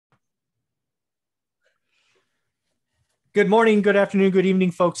Good morning, good afternoon, good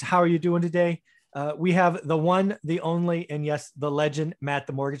evening, folks. How are you doing today? We have the one, the only, and yes, the legend, Matt,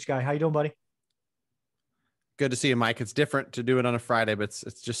 the mortgage guy. How you doing, buddy? Good to see you, Mike. It's different to do it on a Friday, but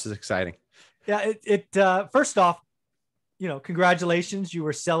it's just as exciting. Yeah, first off, congratulations. You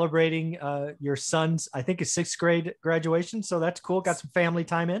were celebrating your son's, I think, his sixth grade graduation. So that's cool. Got some family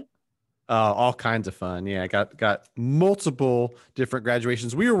time in. All kinds of fun. Yeah, I got multiple different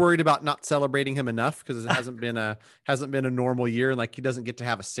graduations. We were worried about not celebrating him enough because it hasn't been a normal year, and like he doesn't get to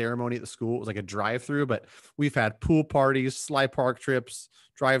have a ceremony at the school. It was like a drive through, but we've had pool parties, slide park trips,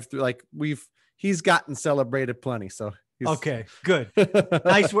 drive through. Like he's gotten celebrated plenty. So he's Okay, good.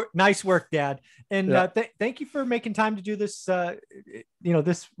 Nice work, nice work, Dad. And yeah. thank you for making time to do this.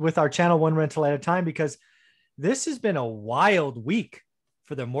 This with our channel, one rental at a time, because this has been a wild week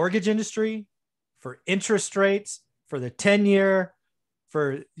for the mortgage industry, for interest rates, for the 10-year,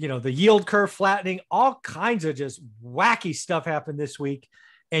 for the yield curve flattening. All kinds of just wacky stuff happened this week.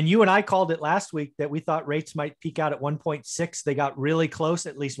 And you and I called it last week that we thought rates might peak out at 1.6. They got really close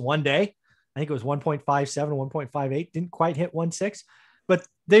at least one day. I think it was 1.57, 1.58, didn't quite hit 1.6, but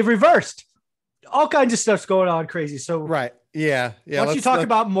they've reversed. All kinds of stuff's going on crazy. So Right. Yeah. why don't you talk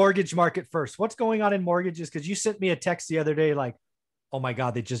about mortgage market first? What's going on in mortgages? Because you sent me a text the other day like, oh my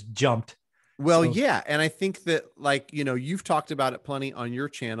God, they just jumped. Well, yeah. And I think that you've talked about it plenty on your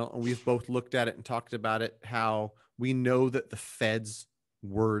channel, and we've both looked at it and talked about it, how we know that the Fed's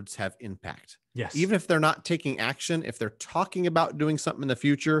words have impact. Yes. Even if they're not taking action, if they're talking about doing something in the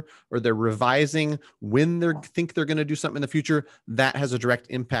future, or they're revising when they think they're going to do something in the future, that has a direct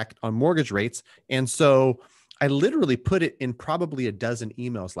impact on mortgage rates. And so I literally put it in probably a dozen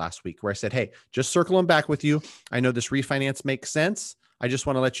emails last week where I said, hey, just circling back with you. I know this refinance makes sense. I just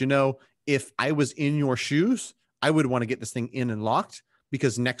want to let you know, if I was in your shoes, I would want to get this thing in and locked,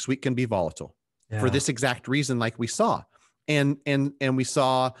 because next week can be volatile for this exact reason, like we saw. And we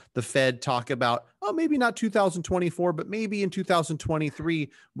saw the Fed talk about, oh, maybe not 2024, but maybe in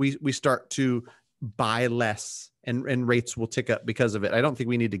 2023, we start to buy less and rates will tick up because of it. I don't think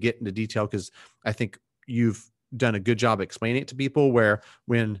we need to get into detail, because I think you've done a good job explaining it to people, where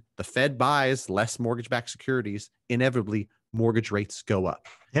when the Fed buys less mortgage-backed securities, inevitably mortgage rates go up.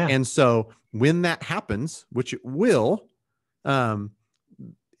 Yeah. And so when that happens, which it will,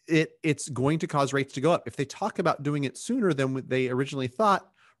 it's going to cause rates to go up. If they talk about doing it sooner than they originally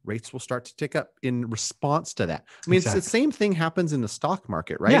thought, rates will start to tick up in response to that. I mean, It's the same thing happens in the stock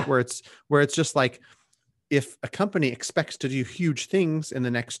market, right? Yeah. Where it's just like, if a company expects to do huge things in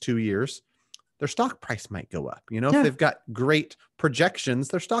the next 2 years, their stock price might go up. If they've got great projections,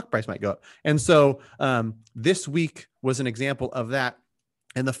 their stock price might go up. And so this week was an example of that.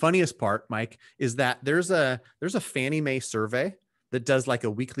 And the funniest part, Mike, is that there's a Fannie Mae survey that does like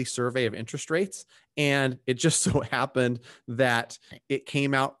a weekly survey of interest rates. And it just so happened that it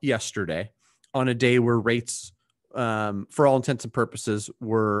came out yesterday on a day where rates, for all intents and purposes,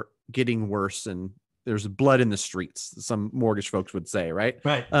 were getting worse. And there's blood in the streets, some mortgage folks would say, right?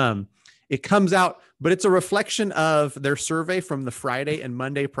 Right. It comes out, but it's a reflection of their survey from the Friday and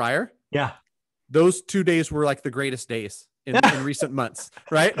Monday prior. Yeah. Those 2 days were like the greatest days in recent months,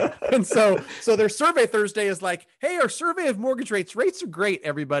 right? And so their survey Thursday is like, hey, our survey of mortgage rates are great,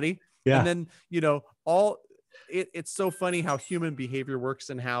 everybody. Yeah. And then, it's so funny how human behavior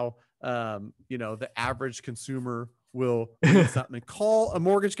works, and how, the average consumer will read something and call a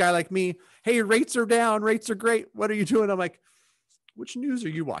mortgage guy like me, hey, rates are down, rates are great, what are you doing? I'm like, which news are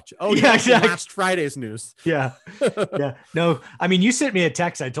you watching? Oh, yeah, exactly. Last Friday's news. Yeah. Yeah. No, I mean, you sent me a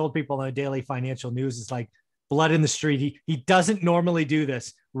text. I told people on the daily financial news, it's like blood in the street. He doesn't normally do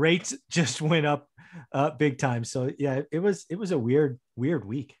this. Rates just went up big time. So yeah, it was a weird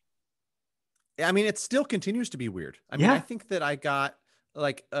week. I mean, it still continues to be weird. I mean, I think that I got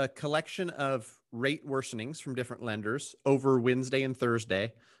like a collection of rate worsenings from different lenders over Wednesday and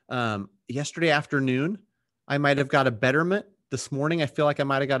Thursday. Yesterday afternoon, I might have got a betterment. This morning, I feel like I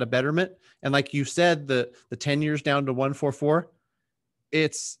might have got a betterment. And like you said, the 10 years down to 144,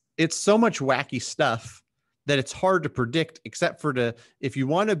 it's so much wacky stuff that it's hard to predict, except for if you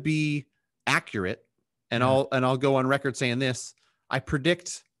want to be accurate, and I'll go on record saying this, I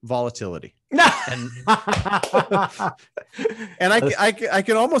predict volatility. and I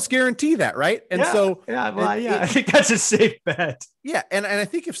can almost guarantee that, right? And I think that's a safe bet. Yeah. And I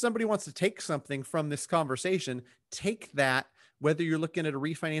think if somebody wants to take something from this conversation, take that, whether you're looking at a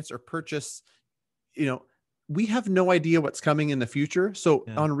refinance or purchase, we have no idea what's coming in the future. So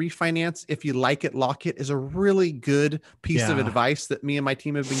on refinance, if you like it, lock it is a really good piece of advice that me and my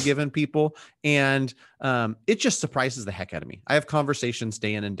team have been giving people. And it just surprises the heck out of me. I have conversations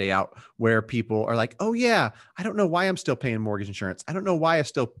day in and day out where people are like, oh yeah, I don't know why I'm still paying mortgage insurance. I don't know why I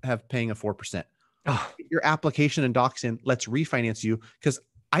still have paying a 4%. Oh. Get your application and docs in, let's refinance you. Because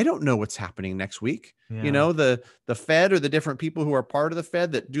I don't know what's happening next week. You know, the Fed or the different people who are part of the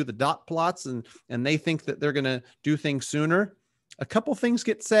Fed that do the dot plots and they think that they're going to do things sooner. A couple things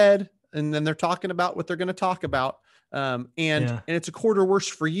get said and then they're talking about what they're going to talk about. And it's a quarter worse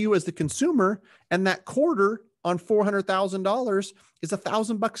for you as the consumer. And that quarter on $400,000 is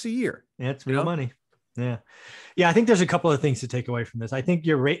 $1,000 a year. Yeah, it's real money. Yeah. Yeah. I think there's a couple of things to take away from this. I think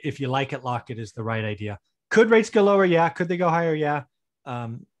your rate, if you like it, lock it is the right idea. Could rates go lower? Yeah. Could they go higher? Yeah.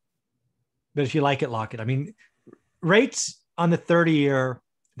 But if you like it, lock it. I mean, rates on the 30-year,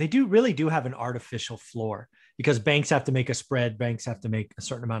 they really do have an artificial floor because banks have to make a spread. Banks have to make a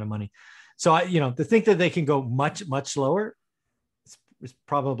certain amount of money. So, to think that they can go much, much lower is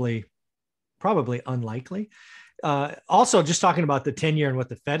probably unlikely. Also, just talking about the 10-year and what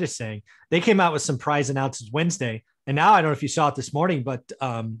the Fed is saying, they came out with some price announcements Wednesday. And now I don't know if you saw it this morning, but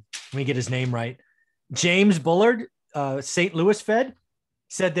let me get his name right. James Bullard, St. Louis Fed,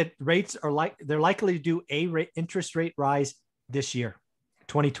 said that rates they're likely to do interest rate rise this year,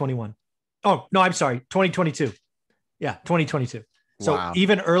 2021. Oh, no, I'm sorry, 2022. Yeah, 2022. So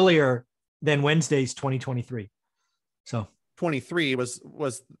even earlier than Wednesday's 2023. So 23 was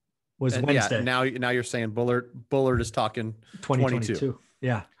Wednesday. Yeah, now you're saying Bullard is talking 2022.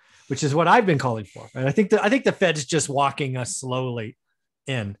 Yeah, which is what I've been calling for. And I think the Fed's just walking us slowly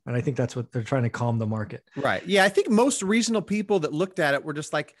in, and I think that's what they're trying to calm the market. Right. Yeah, I think most reasonable people that looked at it were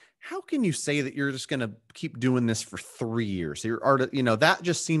just like, how can you say that you're just going to keep doing this for 3 years? That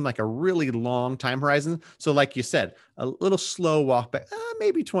just seemed like a really long time horizon. So like you said, a little slow walk back,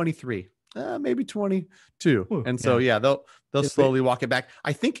 maybe 23. Maybe 22. Ooh, and so, they'll slowly walk it back.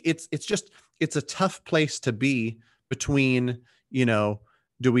 I think it's a tough place to be between, do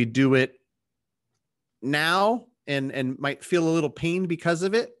we do it now and might feel a little pain because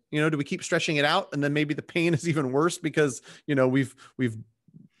of it? Do we keep stretching it out? And then maybe the pain is even worse because, we've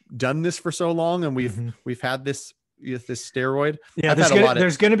done this for so long and we've had this steroid. Yeah.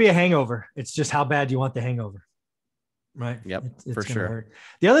 There's going to be a hangover. It's just how bad you want the hangover. Right. Yep. It's for sure. Hurt.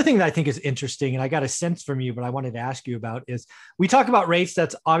 The other thing that I think is interesting, and I got a sense from you, but I wanted to ask you about, is we talk about rates.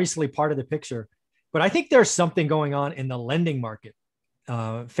 That's obviously part of the picture, but I think there's something going on in the lending market.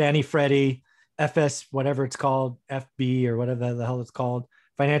 Fannie, Freddie, FS, whatever it's called, FB or whatever the hell it's called,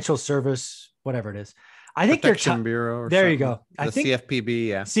 financial service, whatever it is. I think Protection Bureau. There something. You go. I think CFPB.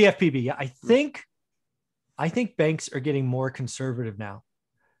 Yeah. CFPB. Yeah. I think banks are getting more conservative now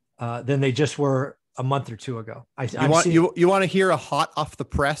than they just were a month or two ago. You want to hear a hot off the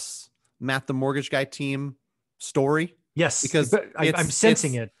press Matt the Mortgage Guy team story? Yes, because I'm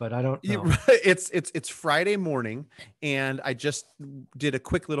sensing it, but I don't know. It's Friday morning, and I just did a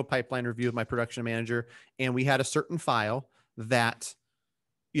quick little pipeline review with my production manager, and we had a certain file that,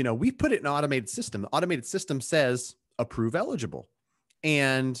 we put it in an automated system. The automated system says approve eligible,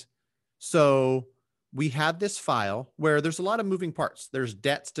 and so we had this file where there's a lot of moving parts. There's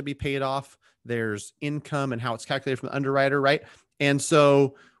debts to be paid off. There's income and how it's calculated from the underwriter, right? And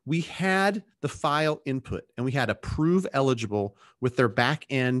so we had the file input and we had approve eligible with their back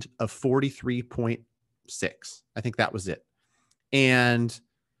end of 43.6. I think that was it. And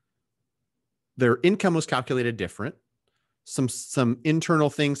their income was calculated different. Some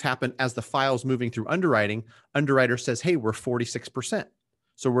internal things happen as the file's moving through underwriting. Underwriter says, hey, we're 46%.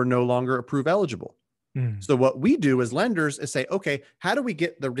 So we're no longer approve eligible. So what we do as lenders is say, okay, how do we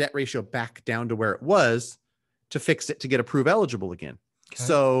get the debt ratio back down to where it was to fix it to get approve eligible again? Okay.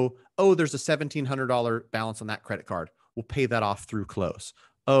 So, there's a $1,700 balance on that credit card. We'll pay that off through close.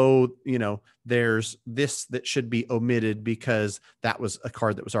 There's this that should be omitted because that was a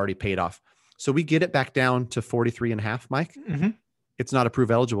card that was already paid off. So we get it back down to 43.5, Mike. Mm-hmm. It's not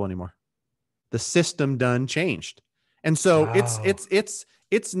approve eligible anymore. The system done changed. And so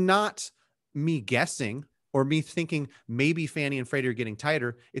it's not me guessing or me thinking maybe Fannie and Freddie are getting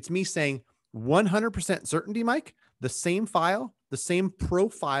tighter. It's me saying 100% certainty, Mike, the same file, the same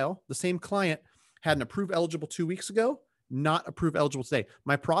profile, the same client had an approve eligible 2 weeks ago, not approve eligible today.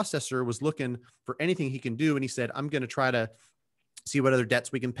 My processor was looking for anything he can do. And he said, I'm going to try to see what other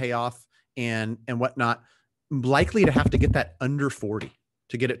debts we can pay off and whatnot. I'm likely to have to get that under 40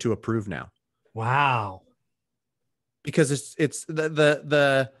 to get it to approve now. Wow. Because it's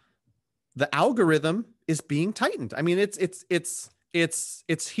the algorithm is being tightened. I mean, it's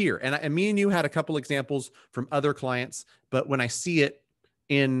it's here. And me and you had a couple examples from other clients, but when I see it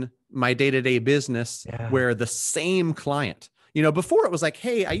in my day-to-day business, where the same client, before it was like,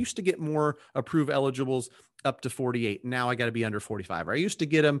 hey, I used to get more approve eligibles up to 48. Now I got to be under 45. Or I used to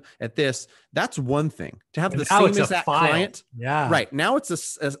get them at this. That's one thing. To have the same exact client. Yeah. Right. Now it's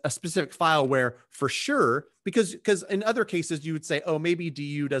a specific file where for sure, because in other cases you would say, oh, maybe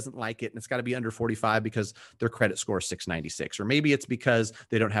DU doesn't like it and it's got to be under 45 because their credit score is 696. Or maybe it's because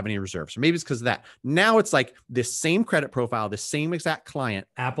they don't have any reserves. Or maybe it's because of that. Now it's like this same credit profile, the same exact client.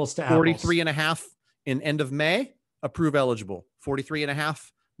 Apples to 43 and a half in end of May, approve eligible. 43 and a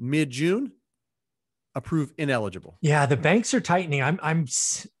half mid-June, approve ineligible. Yeah, the banks are tightening.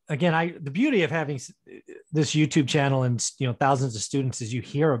 The beauty of having this YouTube channel and thousands of students is you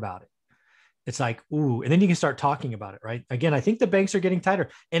hear about it. It's like, ooh, and then you can start talking about it, right? Again, I think the banks are getting tighter.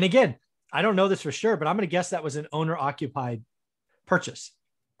 And again, I don't know this for sure, but I'm going to guess that was an owner-occupied purchase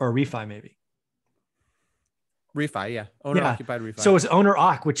or refi, maybe. Refi, yeah. Owner-occupied refi. So it's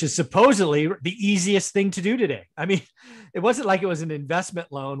owner-occ, which is supposedly the easiest thing to do today. I mean, it wasn't like it was an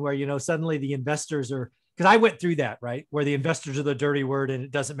investment loan where, suddenly the investors are, because I went through that, right? Where the investors are the dirty word and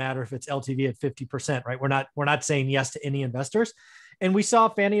it doesn't matter if it's LTV at 50%, right? We're not saying yes to any investors. And we saw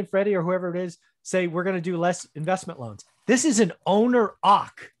Fannie and Freddie or whoever it is say, we're going to do less investment loans. This is an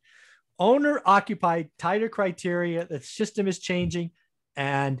owner-occupied, tighter criteria. The system is changing.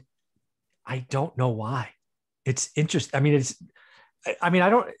 And I don't know why. It's interesting.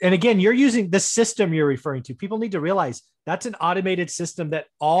 And again, you're using the system you're referring to. People need to realize that's an automated system that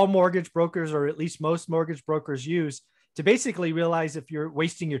all mortgage brokers, or at least most mortgage brokers, use to basically realize if you're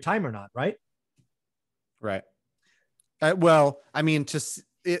wasting your time or not. Right. Right. If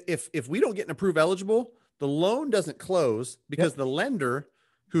we don't get an approve eligible, the loan doesn't close because the lender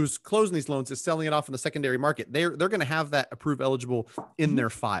who's closing these loans is selling it off in the secondary market. They're going to have that approve eligible in their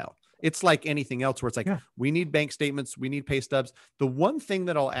file. It's like anything else where it's like, we need bank statements, we need pay stubs. The one thing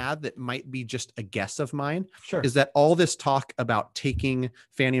that I'll add that might be just a guess of mine is that all this talk about taking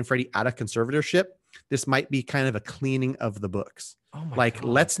Fannie and Freddie out of conservatorship, this might be kind of a cleaning of the books. Oh my God.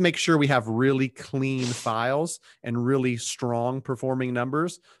 Let's make sure we have really clean files and really strong performing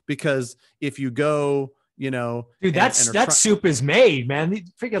numbers, because if you go, dude, that soup is made, man. The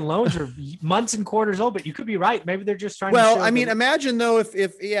freaking loans are months and quarters old, but you could be right. Maybe they're just trying to. Imagine though,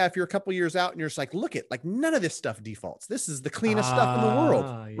 if you're a couple years out and you're just like, look at none of this stuff defaults. This is the cleanest stuff in the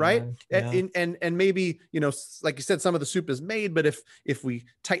world. Right. Yeah. And maybe, like you said, some of the soup is made, but if we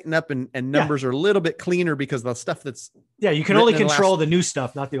tighten up and numbers are a little bit cleaner because the stuff that's, you can only control the new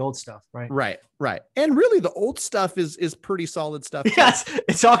stuff, not the old stuff. Right. Right. And really the old stuff is pretty solid stuff. Yes.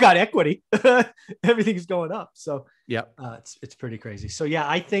 It's all got equity. Everything's going up. So it's pretty crazy. So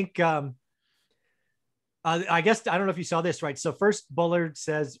I think, I guess, I don't know if you saw this, right? So first Bullard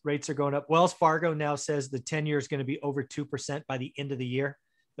says rates are going up. Wells Fargo now says the 10-year is going to be over 2% by the end of the year.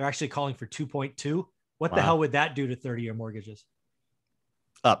 They're actually calling for 2.2. What the hell would that do to 30-year mortgages?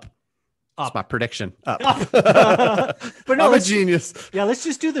 Up. That's my prediction. Up. But no, I'm a genius. Yeah, let's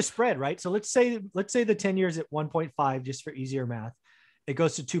just do the spread, right? So let's say the 10 years at 1.5, just for easier math. It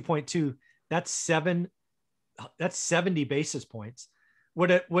goes to 2.2. That's 70 basis points.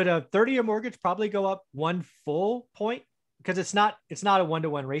 Would a 30-year mortgage probably go up 1 full point? Because it's not a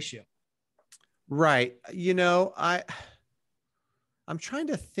 1-to-1 ratio. Right. I'm trying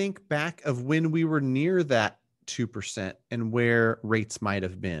to think back of when we were near that 2% and where rates might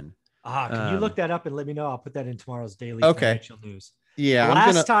have been. Can you look that up and let me know? I'll put that in tomorrow's daily financial news. Yeah.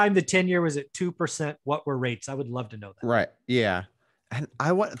 Last time the 10-year was at 2%, what were rates? I would love to know that. Right. Yeah. And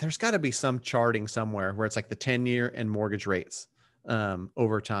there's got to be some charting somewhere where it's like the 10-year and mortgage rates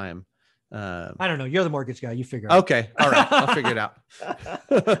over time. I don't know. You're the mortgage guy. You figure it out. Okay. All right. I'll figure it out.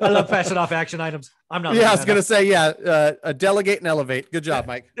 I love passing off action items. I'm not. Yeah. I was going to say, delegate and elevate. Good job,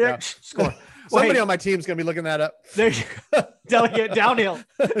 Mike. Yeah. Score. Somebody on my team is going to be looking that up. There you go. Delegate downhill.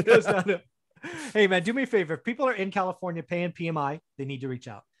 It goes downhill. Hey man, do me a favor. If people are in California paying PMI, they need to reach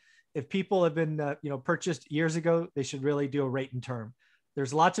out. If people have been, purchased years ago, they should really do a rate and term.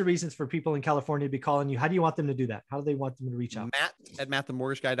 There's lots of reasons for people in California to be calling you. How do you want them to do that? How do they want them to reach out?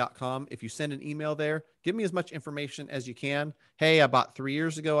 Matt@mattthemortgageguy.com. If you send an email there, give me as much information as you can. Hey, I bought 3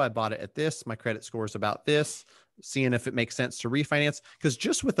 years ago. I bought it at this. My credit score is about this. Seeing if it makes sense to refinance. Because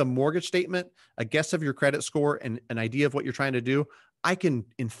just with a mortgage statement, a guess of your credit score and an idea of what you're trying to do, I can,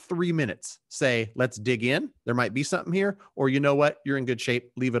 in 3 minutes, say, let's dig in. There might be something here, or you know what? You're in good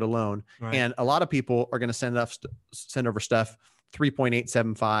shape. Leave it alone. Right. And a lot of people are going to send over stuff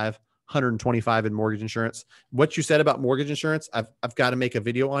 3.875, 125 in mortgage insurance. What you said about mortgage insurance, I've got to make a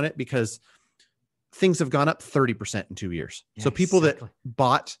video on it, because things have gone up 30% in 2 years. Yeah, so people exactly. that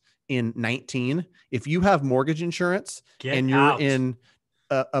bought in 19, if you have mortgage insurance and you're out. in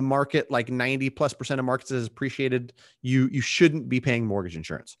a market like 90+% of markets is appreciated, you shouldn't be paying mortgage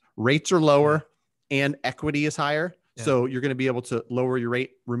insurance. Rates are lower and equity is higher. Yeah. So you're going to be able to lower your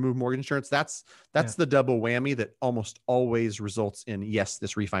rate, remove mortgage insurance. That's the double whammy that almost always results in, yes,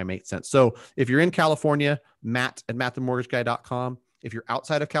 this refi makes sense. So if you're in California, Matt at mattthemortgageguy.com. If you're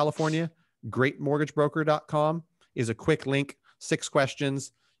outside of California, greatmortgagebroker.com is a quick link, 6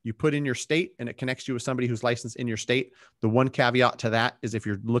 questions. You put in your state and it connects you with somebody who's licensed in your state. The one caveat to that is if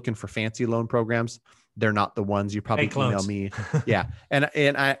you're looking for fancy loan programs, they're not the ones. You probably email me. Yeah. And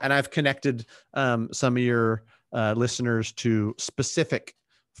I've connected some of your listeners to specific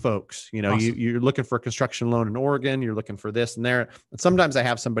folks. You know, awesome. You're looking for a construction loan in Oregon, you're looking for this and there. And sometimes I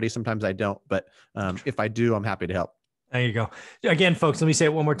have somebody, sometimes I don't. But if I do, I'm happy to help. There you go. Again, folks, let me say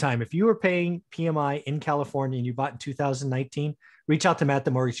it one more time. If you were paying PMI in California and you bought in 2019, reach out to Matt,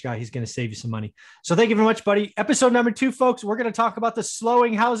 the mortgage guy. He's going to save you some money. So thank you very much, buddy. Episode number 2, folks, we're going to talk about the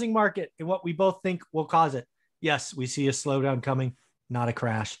slowing housing market and what we both think will cause it. Yes, we see a slowdown coming, not a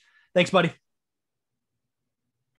crash. Thanks, buddy.